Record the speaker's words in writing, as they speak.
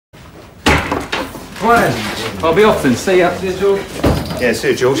Right. I'll be off then. See ya. See you, George. Yeah, see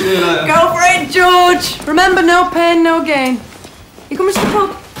you, George. See you later. Go for it, George. Remember, no pain, no gain. You coming to the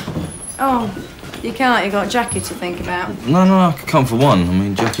pub? Oh, you can't. You got Jackie to think about. No, I could come for one. I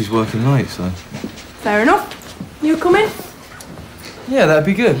mean, Jackie's working late, so... Fair enough. You coming? Yeah, that'd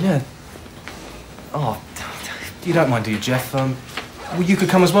be good, yeah. Oh, you don't mind, do you, Jeff? Well, you could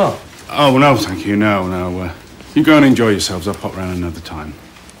come as well. Oh, no, thank you. No. You go and enjoy yourselves. I'll pop round another time.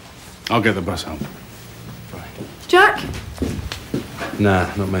 I'll get the bus home. Jack?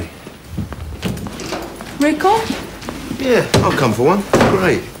 Nah, not me. Rico? Yeah, I'll come for one.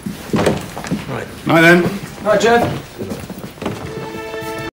 Great. Right. Night then. Right, Jeff.